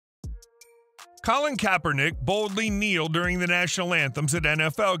Colin Kaepernick boldly kneeled during the national anthems at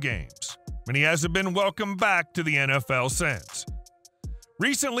NFL games, and he hasn't been welcomed back to the NFL since.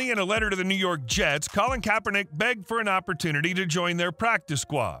 Recently, in a letter to the New York Jets, Colin Kaepernick begged for an opportunity to join their practice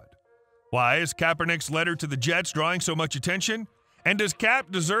squad. Why is Kaepernick's letter to the Jets drawing so much attention? And does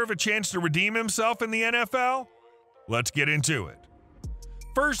Cap deserve a chance to redeem himself in the NFL? Let's get into it.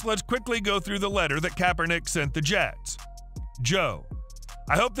 First, let's quickly go through the letter that Kaepernick sent the Jets. Joe,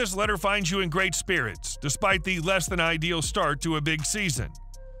 I hope this letter finds you in great spirits, despite the less-than-ideal start to a big season.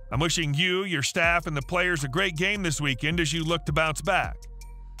 I'm wishing you, your staff, and the players a great game this weekend as you look to bounce back.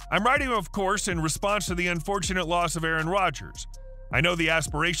 I'm writing, of course, in response to the unfortunate loss of Aaron Rodgers. I know the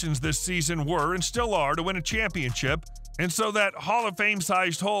aspirations this season were and still are to win a championship, and so that Hall of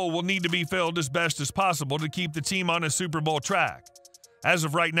Fame-sized hole will need to be filled as best as possible to keep the team on a Super Bowl track. As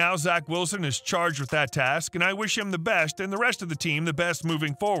of right now, Zach Wilson is charged with that task, and I wish him the best and the rest of the team the best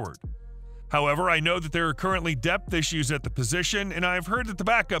moving forward. However, I know that there are currently depth issues at the position, and I've heard that the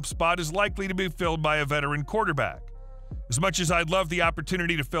backup spot is likely to be filled by a veteran quarterback. As much as I'd love the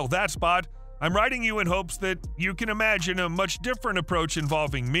opportunity to fill that spot, I'm writing you in hopes that you can imagine a much different approach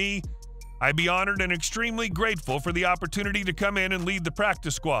involving me. I'd be honored and extremely grateful for the opportunity to come in and lead the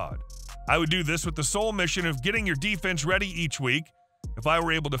practice squad. I would do this with the sole mission of getting your defense ready each week. If I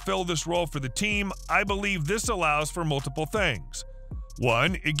were able to fill this role for the team, I believe this allows for multiple things.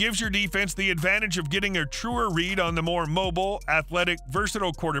 One, it gives your defense the advantage of getting a truer read on the more mobile, athletic,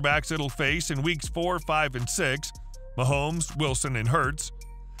 versatile quarterbacks it'll face in weeks 4, 5, and 6, Mahomes, Wilson, and Hurts.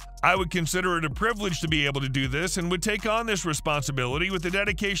 I would consider it a privilege to be able to do this and would take on this responsibility with the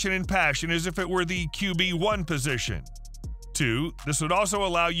dedication and passion as if it were the QB1 position. 2, this would also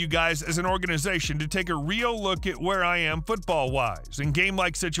allow you guys as an organization to take a real look at where I am football-wise in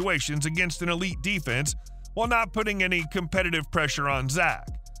game-like situations against an elite defense while not putting any competitive pressure on Zach.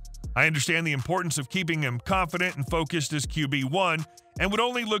 I understand the importance of keeping him confident and focused as QB1 and would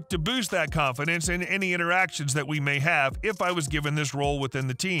only look to boost that confidence in any interactions that we may have if I was given this role within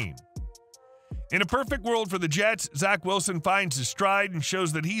the team. In a perfect world for the Jets, Zach Wilson finds his stride and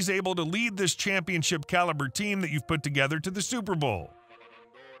shows that he's able to lead this championship-caliber team that you've put together to the Super Bowl.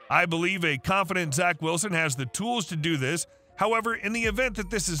 I believe a confident Zach Wilson has the tools to do this. However, in the event that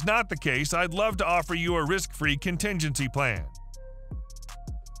this is not the case, I'd love to offer you a risk-free contingency plan.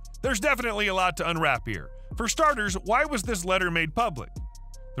 There's definitely a lot to unwrap here. For starters, why was this letter made public?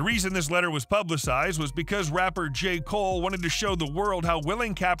 The reason this letter was publicized was because rapper J. Cole wanted to show the world how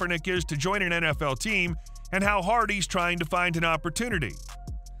willing Kaepernick is to join an NFL team and how hard he's trying to find an opportunity.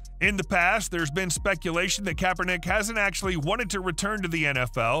 In the past, there's been speculation that Kaepernick hasn't actually wanted to return to the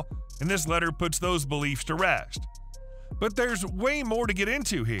NFL, and this letter puts those beliefs to rest. But there's way more to get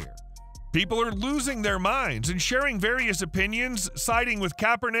into here. People are losing their minds and sharing various opinions, siding with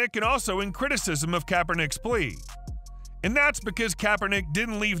Kaepernick and also in criticism of Kaepernick's plea. And that's because Kaepernick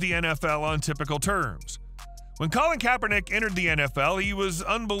didn't leave the NFL on typical terms. When Colin Kaepernick entered the NFL, he was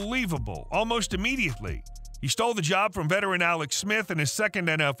unbelievable, almost immediately. He stole the job from veteran Alex Smith in his second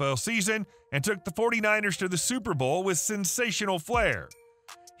NFL season and took the 49ers to the Super Bowl with sensational flair.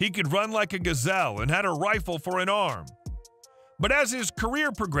 He could run like a gazelle and had a rifle for an arm. But as his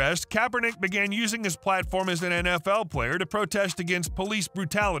career progressed, Kaepernick began using his platform as an NFL player to protest against police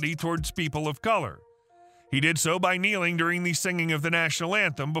brutality towards people of color. He did so by kneeling during the singing of the national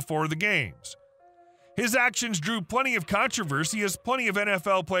anthem before the games. His actions drew plenty of controversy as plenty of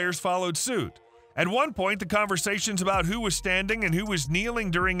NFL players followed suit. At one point, the conversations about who was standing and who was kneeling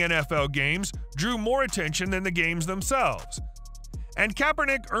during NFL games drew more attention than the games themselves. And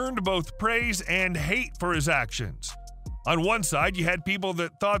Kaepernick earned both praise and hate for his actions. On one side, you had people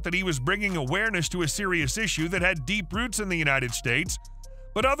that thought that he was bringing awareness to a serious issue that had deep roots in the United States,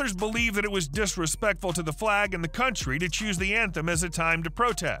 but others believed that it was disrespectful to the flag and the country to choose the anthem as a time to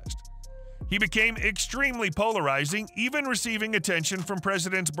protest. He became extremely polarizing, even receiving attention from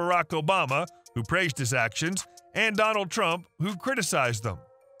Presidents Barack Obama, who praised his actions, and Donald Trump, who criticized them.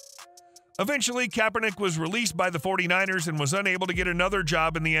 Eventually, Kaepernick was released by the 49ers and was unable to get another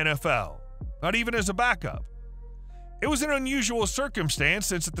job in the NFL, not even as a backup. It was an unusual circumstance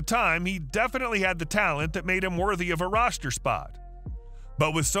since at the time he definitely had the talent that made him worthy of a roster spot.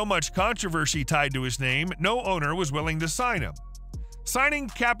 But with so much controversy tied to his name, no owner was willing to sign him. Signing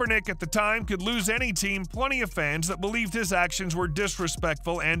Kaepernick at the time could lose any team plenty of fans that believed his actions were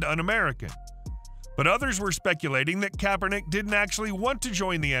disrespectful and un-American. But others were speculating that Kaepernick didn't actually want to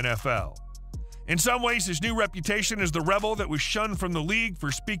join the NFL. In some ways, his new reputation as the rebel that was shunned from the league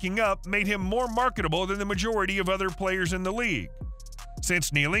for speaking up made him more marketable than the majority of other players in the league.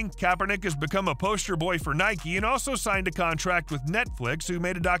 Since kneeling, Kaepernick has become a poster boy for Nike and also signed a contract with Netflix, who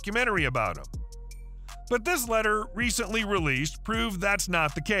made a documentary about him. But this letter, recently released, proved that's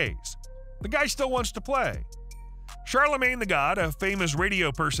not the case. The guy still wants to play. Charlemagne the God, a famous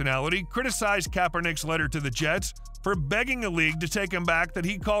radio personality, criticized Kaepernick's letter to the Jets for begging a league to take him back that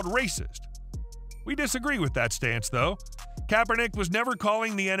he called racist. We disagree with that stance, though. Kaepernick was never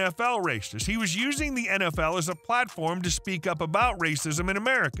calling the NFL racist. He was using the NFL as a platform to speak up about racism in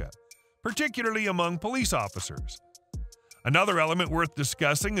America, particularly among police officers. Another element worth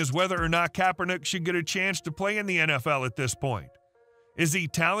discussing is whether or not Kaepernick should get a chance to play in the NFL at this point. Is he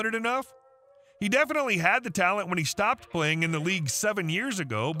talented enough? He definitely had the talent when he stopped playing in the league 7 years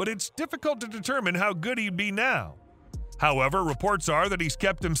ago, but it's difficult to determine how good he'd be now. However, reports are that he's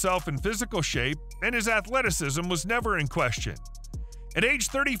kept himself in physical shape, and his athleticism was never in question. At age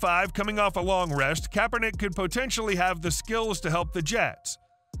 35, coming off a long rest, Kaepernick could potentially have the skills to help the Jets.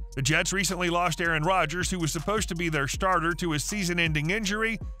 The Jets recently lost Aaron Rodgers, who was supposed to be their starter, to a season-ending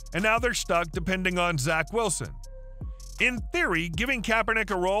injury, and now they're stuck depending on Zach Wilson. In theory, giving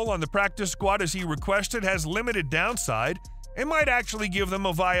Kaepernick a role on the practice squad as he requested has limited downside and might actually give them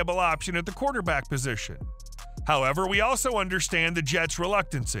a viable option at the quarterback position. However, we also understand the Jets'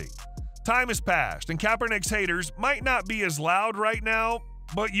 reluctancy. Time has passed, and Kaepernick's haters might not be as loud right now,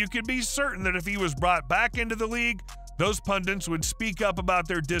 but you can be certain that if he was brought back into the league, those pundits would speak up about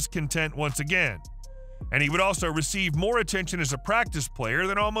their discontent once again. And he would also receive more attention as a practice player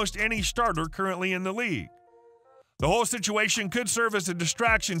than almost any starter currently in the league. The whole situation could serve as a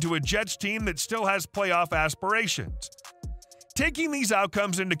distraction to a Jets team that still has playoff aspirations. Taking these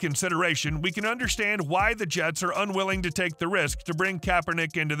outcomes into consideration, we can understand why the Jets are unwilling to take the risk to bring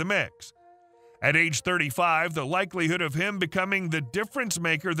Kaepernick into the mix. At age 35, the likelihood of him becoming the difference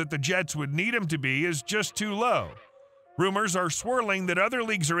maker that the Jets would need him to be is just too low. Rumors are swirling that other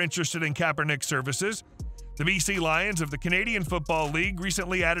leagues are interested in Kaepernick's services. The BC Lions of the Canadian Football League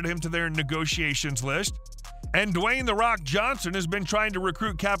recently added him to their negotiations list. And Dwayne "The Rock" Johnson has been trying to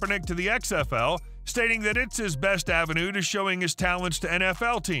recruit Kaepernick to the XFL, stating that it's his best avenue to showing his talents to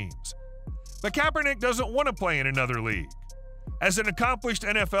NFL teams. But Kaepernick doesn't want to play in another league. As an accomplished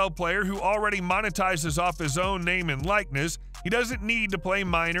NFL player who already monetizes off his own name and likeness, he doesn't need to play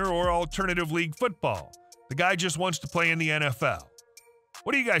minor or alternative league football. The guy just wants to play in the NFL.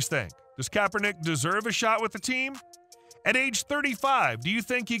 What do you guys think? Does Kaepernick deserve a shot with the team? At age 35, do you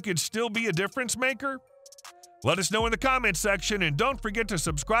think he could still be a difference maker? Let us know in the comments section, and don't forget to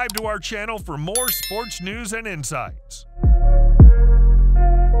subscribe to our channel for more sports news and insights.